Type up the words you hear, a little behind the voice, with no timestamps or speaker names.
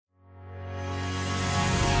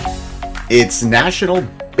It's National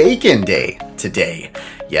Bacon Day today.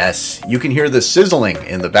 Yes, you can hear the sizzling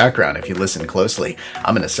in the background if you listen closely.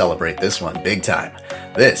 I'm going to celebrate this one big time.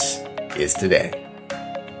 This is Today.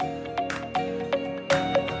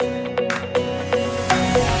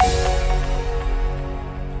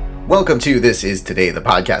 Welcome to This Is Today, the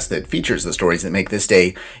podcast that features the stories that make this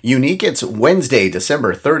day unique. It's Wednesday,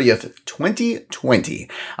 December 30th, 2020.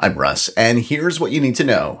 I'm Russ, and here's what you need to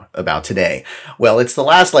know about today. Well, it's the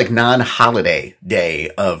last non-holiday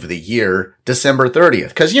day of the year, December 30th,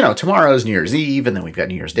 because, tomorrow's New Year's Eve, and then we've got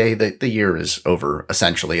New Year's Day. The year is over,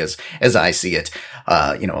 essentially, as I see it.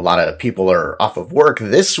 A lot of people are off of work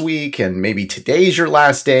this week, and maybe today's your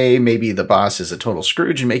last day. Maybe the boss is a total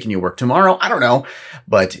Scrooge and making you work tomorrow. I don't know,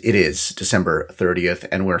 but it is December 30th,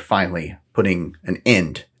 and we're finally putting an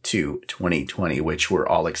end to 2020, which we're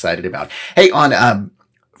all excited about. Hey, on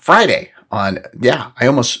Friday, I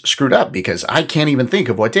almost screwed up because I can't even think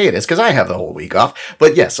of what day it is because I have the whole week off.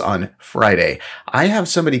 But yes, on Friday, I have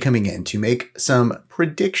somebody coming in to make some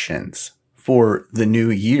predictions for the new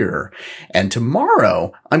year. And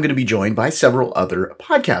tomorrow, I'm going to be joined by several other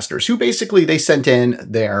podcasters who basically they sent in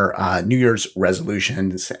their New Year's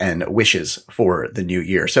resolutions and wishes for the new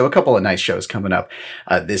year. So a couple of nice shows coming up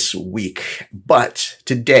this week. But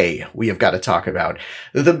today, we have got to talk about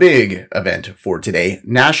the big event for today,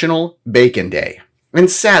 National Bacon Day. And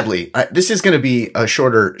sadly, this is going to be a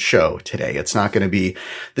shorter show today. It's not going to be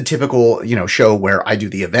the typical, show where I do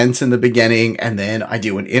the events in the beginning and then I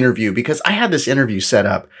do an interview, because I had this interview set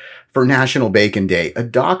up for National Bacon Day, a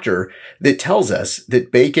doctor that tells us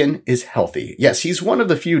that bacon is healthy. Yes, he's one of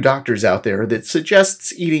the few doctors out there that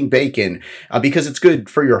suggests eating bacon because it's good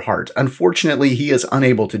for your heart. Unfortunately, he is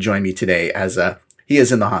unable to join me today as he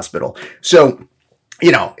is in the hospital. So,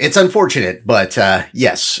 it's unfortunate, but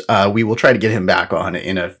yes, we will try to get him back on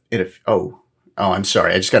I'm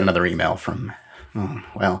sorry. I just got another email from,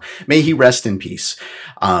 may he rest in peace.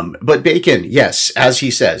 But bacon, yes, as he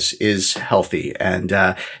says, is healthy. And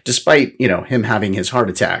despite, him having his heart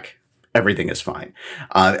attack, everything is fine.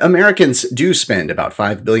 Americans do spend about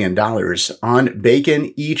 $5 billion on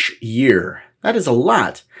bacon each year. That is a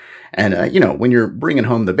lot. And, when you're bringing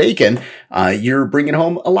home the bacon, you're bringing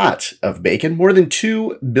home a lot of bacon. More than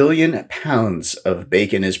 2 billion pounds of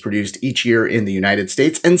bacon is produced each year in the United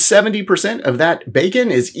States, and 70% of that bacon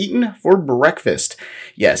is eaten for breakfast.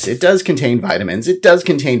 Yes, it does contain vitamins, it does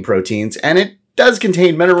contain proteins, and it does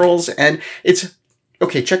contain minerals, and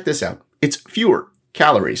okay, check this out. It's fewer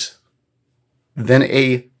calories than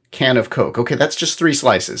a can of Coke. Okay, that's just 3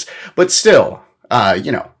 slices. But still,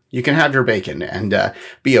 you can have your bacon and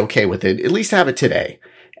be okay with it. At least have it today.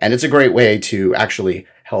 And it's a great way to actually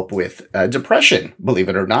help with depression, believe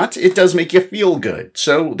it or not. It does make you feel good.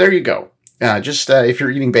 So there you go. If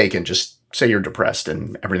you're eating bacon, just say you're depressed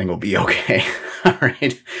and everything will be okay. All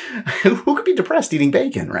right. Who could be depressed eating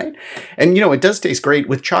bacon, right? And, it does taste great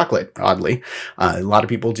with chocolate, oddly. A lot of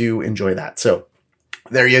people do enjoy that. So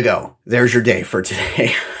there you go. There's your day for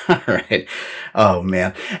today. All right. Oh,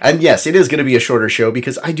 man. And yes, it is going to be a shorter show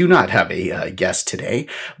because I do not have a guest today,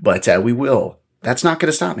 but we will. That's not going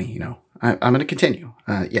to stop me. I'm going to continue.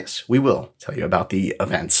 Yes, we will tell you about the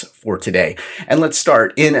events for today. And let's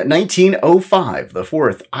start. In 1905, the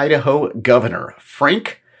 4th Idaho governor,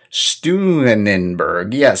 Frank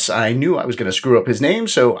Steunenberg. Yes, I knew I was going to screw up his name,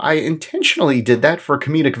 so I intentionally did that for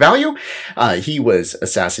comedic value. He was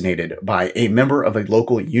assassinated by a member of a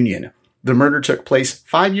local union. The murder took place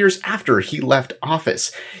 5 years after he left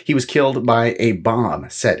office. He was killed by a bomb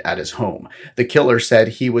set at his home. The killer said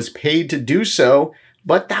he was paid to do so,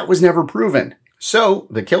 but that was never proven. So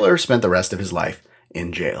the killer spent the rest of his life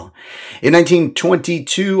in jail. In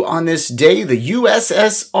 1922, on this day, the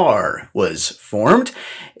USSR was formed,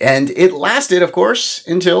 and it lasted, of course,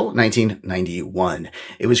 until 1991.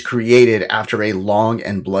 It was created after a long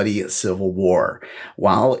and bloody civil war.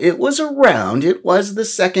 While it was around, it was the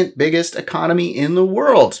second biggest economy in the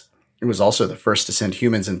world. It was also the first to send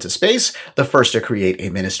humans into space, the first to create a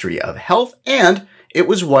Ministry of Health, and it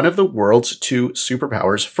was one of the world's 2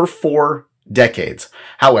 superpowers for 4 decades.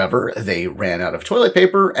 However, they ran out of toilet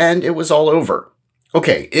paper and it was all over.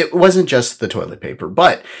 Okay, it wasn't just the toilet paper,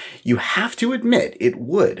 but you have to admit it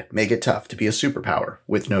would make it tough to be a superpower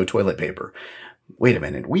with no toilet paper. Wait a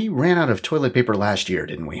minute, we ran out of toilet paper last year,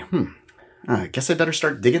 didn't we? I guess I better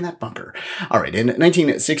start digging that bunker. All right, in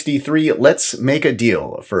 1963, Let's Make a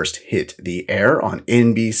Deal first hit the air on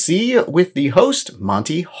NBC with the host,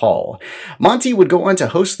 Monty Hall. Monty would go on to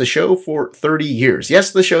host the show for 30 years. Yes,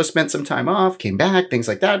 the show spent some time off, came back, things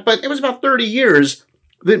like that, but it was about 30 years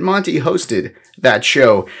that Monty hosted that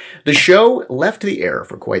show. The show left the air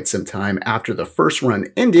for quite some time after the first run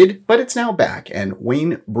ended, but it's now back, and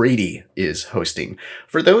Wayne Brady is hosting.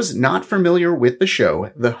 For those not familiar with the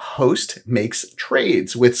show, the host makes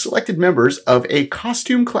trades with selected members of a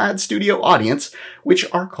costume-clad studio audience, which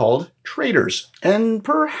are called traders. And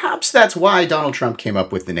perhaps that's why Donald Trump came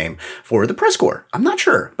up with the name for the press corps. I'm not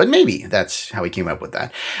sure, but maybe that's how he came up with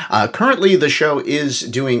that. Currently, the show is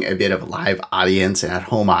doing a bit of a live audience and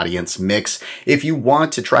at-home audience mix. If you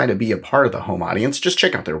want to try to be a part of the home audience, just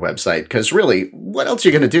check out their website, because really, what else are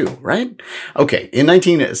you going to do, right? Okay, in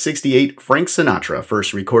 1968, Frank Sinatra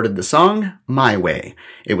first recorded the song My Way.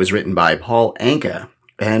 It was written by Paul Anka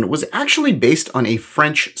and was actually based on a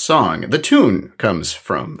French song. The tune comes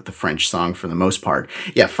from the French song for the most part.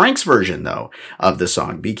 Yeah, Frank's version, though, of the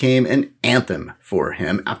song became an anthem for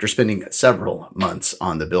him after spending several months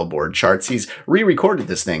on the Billboard charts. He's re-recorded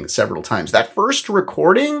this thing several times. That first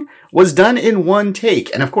recording was done in one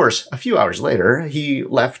take. And of course, a few hours later, he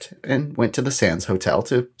left and went to the Sands Hotel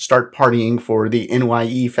to start partying for the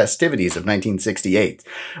NYE festivities of 1968.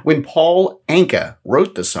 When Paul Anka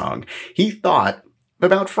wrote the song, he thought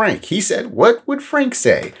about Frank. He said, what would Frank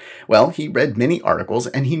say? Well, he read many articles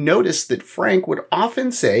and he noticed that Frank would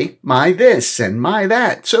often say, my this and my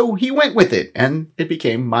that. So he went with it and it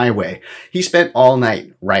became My Way. He spent all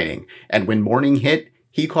night writing. And when morning hit,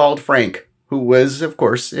 he called Frank, who was, of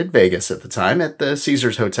course, at Vegas at the time at the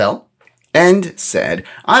Caesars Hotel, and said,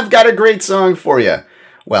 I've got a great song for you.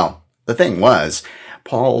 Well, the thing was,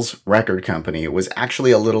 Paul's record company was actually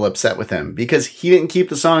a little upset with him because he didn't keep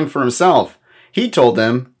the song for himself. He told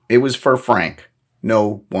them it was for Frank,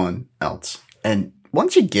 no one else. And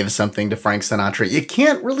once you give something to Frank Sinatra, you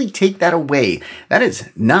can't really take that away. That is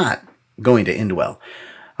not going to end well.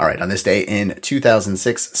 All right, on this day in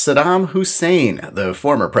 2006, Saddam Hussein, the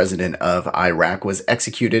former president of Iraq, was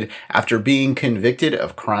executed after being convicted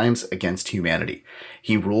of crimes against humanity.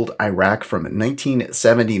 He ruled Iraq from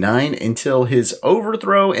 1979 until his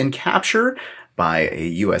overthrow and capture by a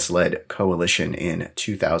U.S.-led coalition in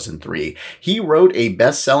 2003. He wrote a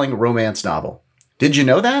best-selling romance novel. Did you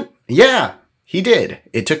know that? Yeah, he did.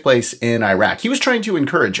 It took place in Iraq. He was trying to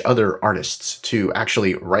encourage other artists to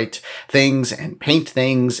actually write things and paint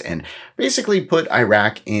things and basically put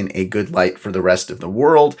Iraq in a good light for the rest of the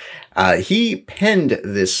world. He penned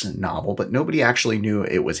this novel, but nobody actually knew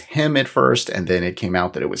it was him at first, and then it came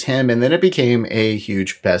out that it was him, and then it became a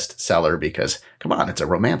huge bestseller because, come on, it's a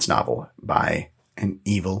romance novel by an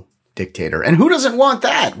evil dictator. And who doesn't want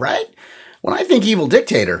that, right? When I think evil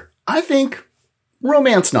dictator, I think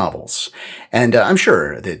romance novels. And I'm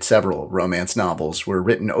sure that several romance novels were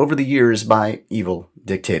written over the years by evil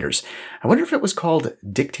dictators. I wonder if it was called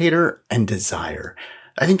Dictator and Desire.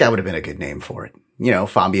 I think that would have been a good name for it. You know,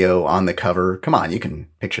 Fabio on the cover. Come on, you can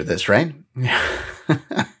picture this, right?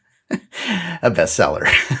 A bestseller.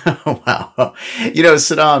 Wow. You know,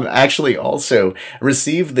 Saddam actually also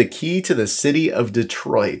received the key to the city of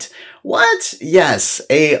Detroit. What? Yes,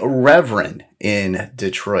 a reverend in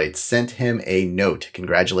Detroit sent him a note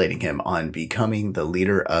congratulating him on becoming the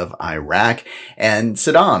leader of Iraq, and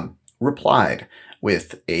Saddam replied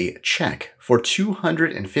with a check for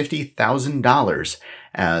 $250,000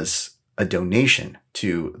 as a donation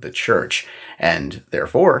to the church. And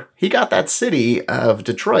therefore, he got that city of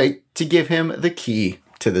Detroit to give him the key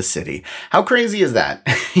to the city. How crazy is that?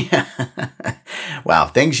 Yeah. Wow,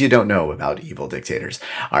 things you don't know about evil dictators.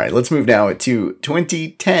 All right, let's move now to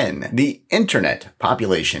 2010. The internet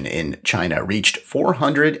population in China reached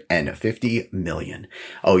 450 million.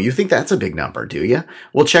 Oh, you think that's a big number, do you?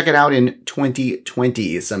 Well, check it out in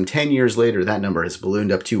 2020. Some 10 years later, that number has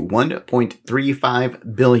ballooned up to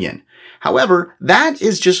 1.35 billion. However, that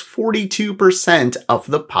is just 42% of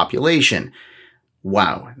the population.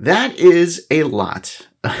 Wow, that is a lot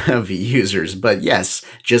of users, but yes,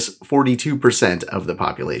 just 42% of the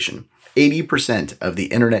population. 80% of the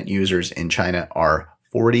internet users in China are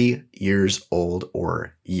 40 years old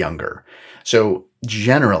or younger. So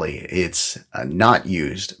generally, it's not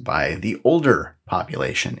used by the older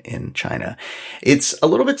population in China. It's a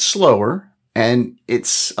little bit slower. And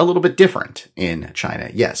it's a little bit different in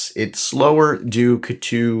China. Yes, it's slower due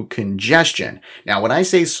to congestion. Now, when I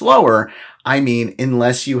say slower, I mean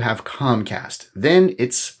unless you have Comcast. Then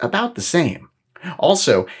it's about the same.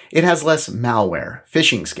 Also, it has less malware,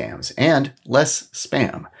 phishing scams, and less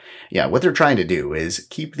spam. Yeah, what they're trying to do is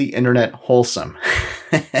keep the internet wholesome.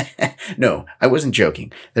 No, I wasn't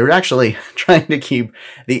joking. They're actually trying to keep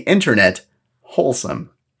the internet wholesome.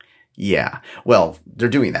 Yeah, well, they're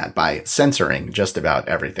doing that by censoring just about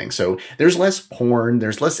everything. So there's less porn,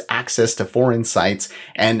 there's less access to foreign sites,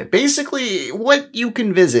 and basically what you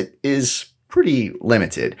can visit is pretty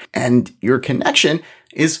limited, and your connection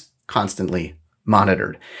is constantly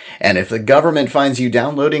monitored. And if the government finds you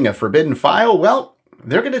downloading a forbidden file, well,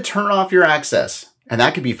 they're going to turn off your access. And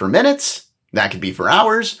that could be for minutes, that could be for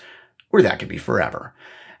hours, or that could be forever.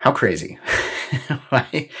 How crazy.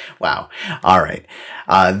 Wow. All right.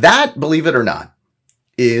 That, believe it or not,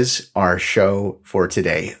 is our show for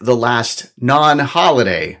today. The last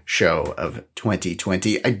non-holiday show of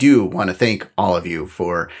 2020. I do want to thank all of you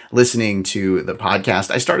for listening to the podcast.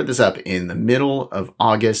 I started this up in the middle of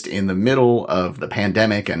August, in the middle of the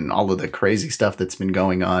pandemic and all of the crazy stuff that's been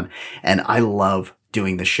going on. And I love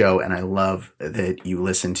doing the show, and I love that you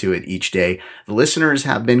listen to it each day. The listeners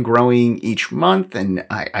have been growing each month, and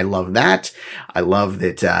I love that. I love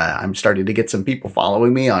that I'm starting to get some people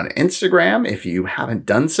following me on Instagram. If you haven't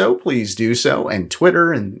done so, please do so, and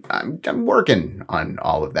Twitter, and I'm working on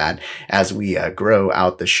all of that as we grow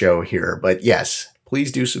out the show here. But yes, please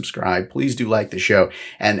do subscribe. Please do like the show.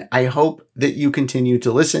 And I hope that you continue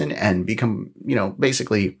to listen and become,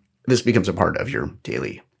 basically this becomes a part of your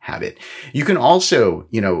daily habit. You can also,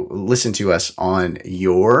 listen to us on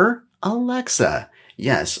your Alexa.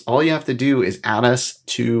 Yes, all you have to do is add us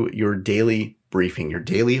to your daily briefing, your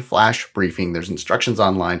daily flash briefing. There's instructions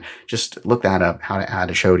online. Just look that up, how to add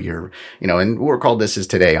a show to your, and we're called This Is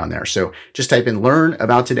Today on there. So just type in Learn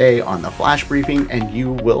About Today on the flash briefing and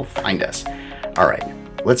you will find us. All right,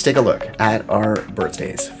 let's take a look at our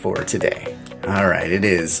birthdays for today. All right, it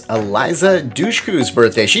is Eliza Dushku's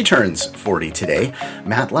birthday. She turns 40 today.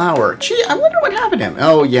 Matt Lauer. Gee, I wonder what happened to him.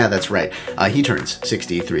 Oh, yeah, that's right. He turns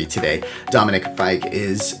 63 today. Dominic Fike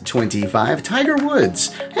is 25. Tiger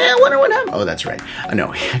Woods. Hey, I wonder what happened. Oh, that's right.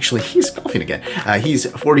 No, actually, he's golfing again. He's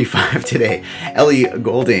 45 today. Ellie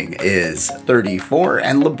Goulding is 34.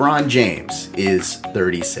 And LeBron James is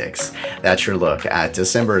 36. That's your look at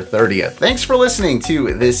December 30th. Thanks for listening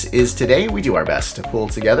to This Is Today. We do our best to pull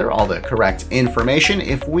together all the correct information.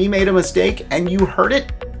 If we made a mistake and you heard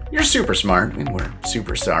it, you're super smart and we're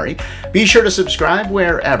super sorry. Be sure to subscribe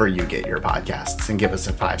wherever you get your podcasts and give us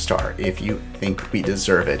a 5-star if you think we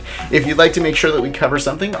deserve it. If you'd like to make sure that we cover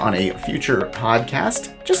something on a future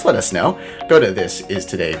podcast, just let us know. Go to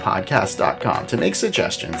thisistodaypodcast.com to make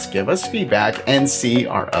suggestions, give us feedback, and see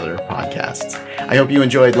our other podcasts. I hope you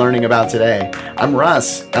enjoyed learning about today. I'm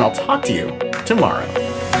Russ, and I'll talk to you tomorrow.